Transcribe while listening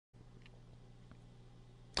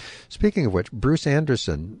Speaking of which, Bruce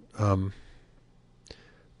Anderson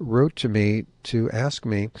wrote to me to ask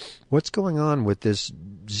me what's going on with this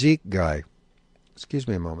Zeke guy. Excuse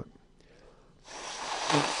me a moment.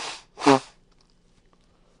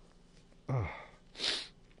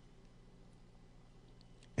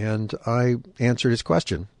 And I answered his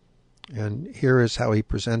question. And here is how he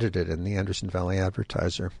presented it in the Anderson Valley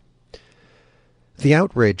Advertiser. The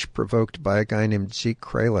outrage provoked by a guy named Zeke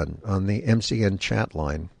Kralin on the MCN chat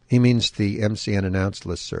line, he means the MCN announced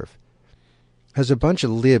listserv, has a bunch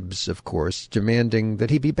of libs, of course, demanding that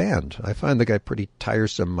he be banned. I find the guy pretty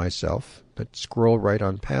tiresome myself, but scroll right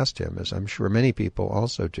on past him, as I'm sure many people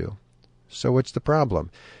also do. So what's the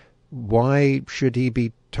problem? Why should he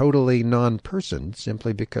be totally non-person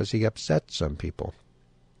simply because he upsets some people?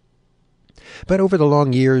 But over the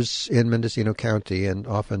long years in Mendocino County, and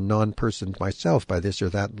often non-personed myself by this or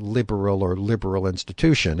that liberal or liberal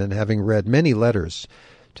institution, and having read many letters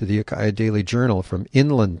to the Ukiah Daily Journal from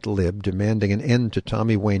Inland Lib demanding an end to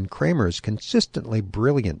Tommy Wayne Kramer's consistently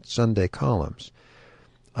brilliant Sunday columns,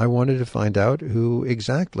 I wanted to find out who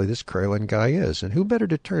exactly this Kralin guy is, and who better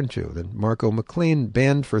to turn to than Marco McClean,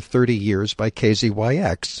 banned for 30 years by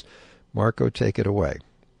KZYX. Marco, take it away.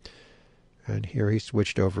 And here he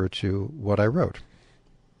switched over to what I wrote.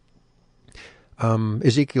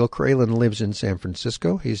 Ezekiel Kralin lives in San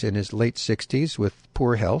Francisco. He's in his late 60s with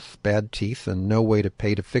poor health, bad teeth, and no way to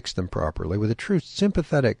pay to fix them properly, with a true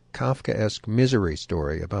sympathetic Kafkaesque misery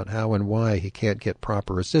story about how and why he can't get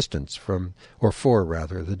proper assistance for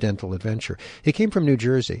the dental adventure. He came from New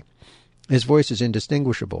Jersey. His voice is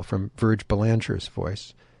indistinguishable from Verge Belanger's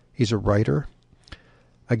voice. He's a writer,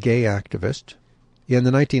 a gay activist. In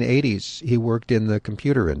the 1980s, he worked in the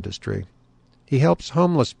computer industry. He helps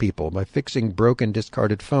homeless people by fixing broken,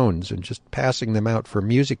 discarded phones and just passing them out for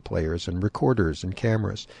music players and recorders and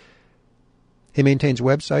cameras. He maintains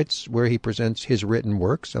websites where he presents his written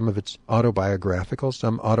work. Some of it's autobiographical,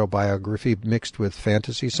 some autobiography mixed with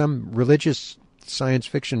fantasy, some religious science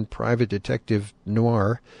fiction private detective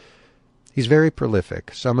noir. He's very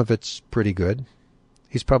prolific. Some of it's pretty good.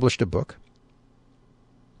 He's published a book.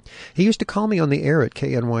 He used to call me on the air at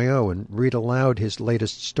KNYO and read aloud his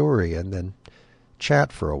latest story and then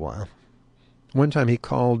chat for a while. One time he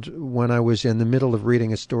called when I was in the middle of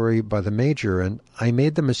reading a story by the Major, and I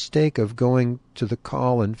made the mistake of going to the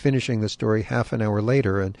call and finishing the story half an hour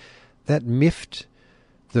later, and that miffed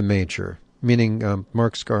the Major, meaning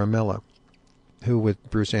Mark Scaramella, who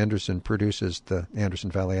with Bruce Anderson produces the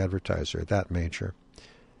Anderson Valley Advertiser, that Major.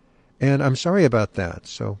 And I'm sorry about that,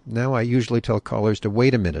 so now I usually tell callers to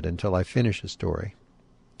wait a minute until I finish a story.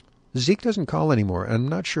 Zeke doesn't call anymore, and I'm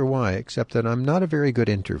not sure why, except that I'm not a very good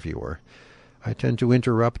interviewer. I tend to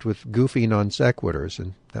interrupt with goofy non sequiturs,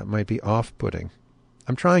 and that might be off-putting.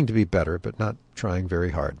 I'm trying to be better, but not trying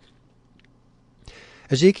very hard.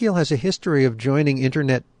 Ezekiel has a history of joining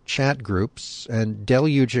internet chat groups and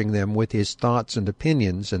deluging them with his thoughts and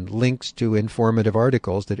opinions and links to informative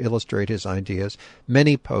articles that illustrate his ideas,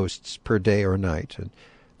 many posts per day or night, and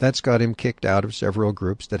that's got him kicked out of several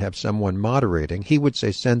groups that have someone moderating. He would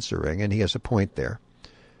say censoring, and he has a point there.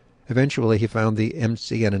 Eventually he found the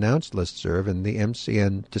MCN announced listserv and the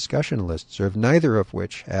MCN discussion listserv, neither of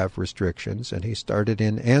which have restrictions, and he started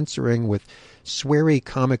in answering with sweary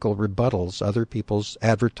comical rebuttals other people's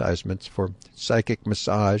advertisements for psychic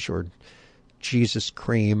massage or Jesus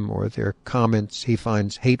cream, or their comments he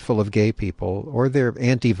finds hateful of gay people, or their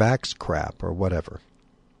anti-vax crap, or whatever.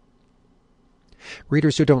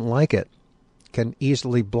 Readers who don't like it can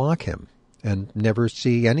easily block him and never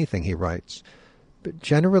see anything he writes. But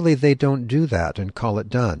generally they don't do that and call it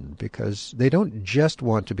done, because they don't just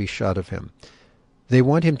want to be shut of him. They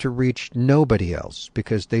want him to reach nobody else,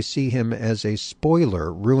 because they see him as a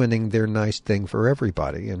spoiler ruining their nice thing for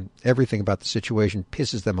everybody, and everything about the situation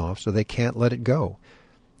pisses them off, so they can't let it go.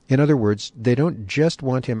 In other words, they don't just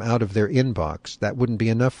want him out of their inbox. That wouldn't be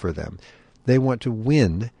enough for them. They want to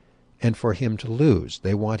win and for him to lose.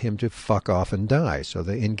 They want him to fuck off and die, so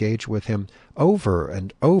they engage with him over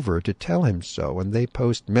and over to tell him so, and they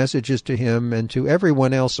post messages to him and to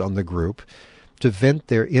everyone else on the group to vent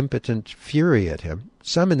their impotent fury at him.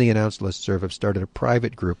 Some in the announced listserv have started a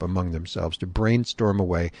private group among themselves to brainstorm a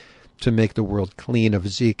way to make the world clean of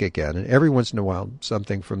Zeke again, and every once in a while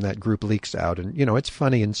something from that group leaks out, and, it's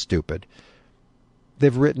funny and stupid.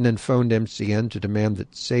 They've written and phoned MCN to demand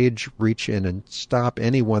that Sage reach in and stop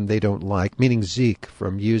anyone they don't like, meaning Zeke,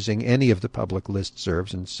 from using any of the public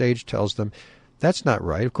listservs, and Sage tells them that's not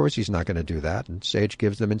right. Of course he's not going to do that, and Sage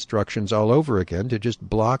gives them instructions all over again to just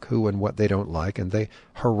block who and what they don't like, and they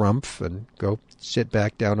harumph and go sit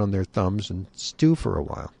back down on their thumbs and stew for a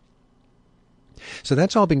while. So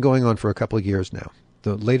that's all been going on for a couple of years now.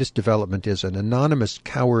 The latest development is an anonymous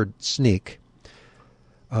coward sneak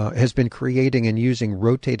has been creating and using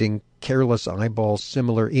rotating careless eyeball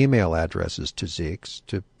similar email addresses to Zeke's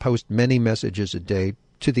to post many messages a day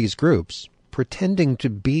to these groups, pretending to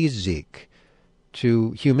be Zeke,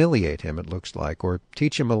 to humiliate him, it looks like, or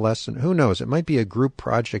teach him a lesson. Who knows? It might be a group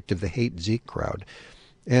project of the Hate Zeke crowd.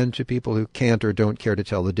 And to people who can't or don't care to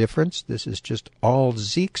tell the difference, this is just all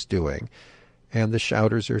Zeke's doing, and the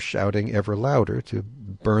shouters are shouting ever louder to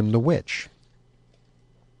burn the witch.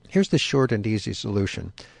 Here's the short and easy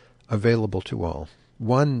solution available to all.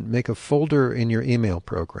 1, make a folder in your email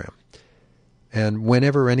program. And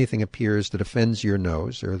whenever anything appears that offends your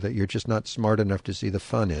nose or that you're just not smart enough to see the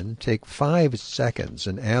fun in, take 5 seconds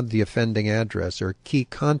and add the offending address or key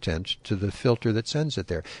content to the filter that sends it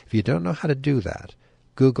there. If you don't know how to do that,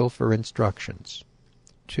 Google for instructions.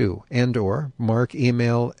 2, and/or mark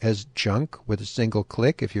email as junk with a single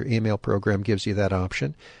click if your email program gives you that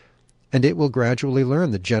option, and it will gradually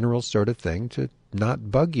learn the general sort of thing to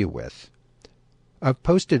not bug you with. I've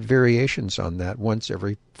posted variations on that once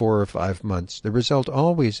every 4 or 5 months. The result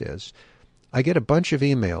always is I get a bunch of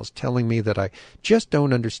emails telling me that I just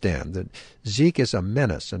don't understand, that Zeke is a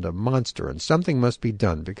menace and a monster and something must be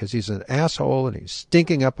done because he's an asshole and he's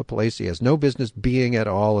stinking up a place he has no business being at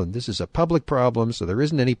all, and this is a public problem, so there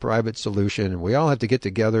isn't any private solution, and we all have to get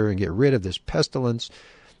together and get rid of this pestilence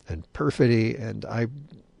and perfidy. And I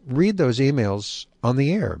read those emails on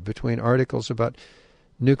the air between articles about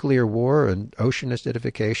nuclear war and ocean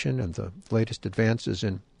acidification and the latest advances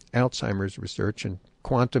in Alzheimer's research and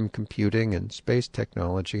quantum computing and space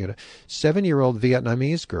technology, and a 7-year-old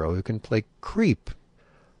Vietnamese girl who can play creep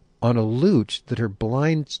on a lute that her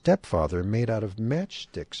blind stepfather made out of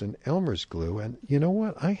matchsticks and Elmer's glue. And you know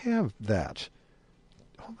what? I have that.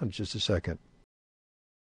 Hold on just a second.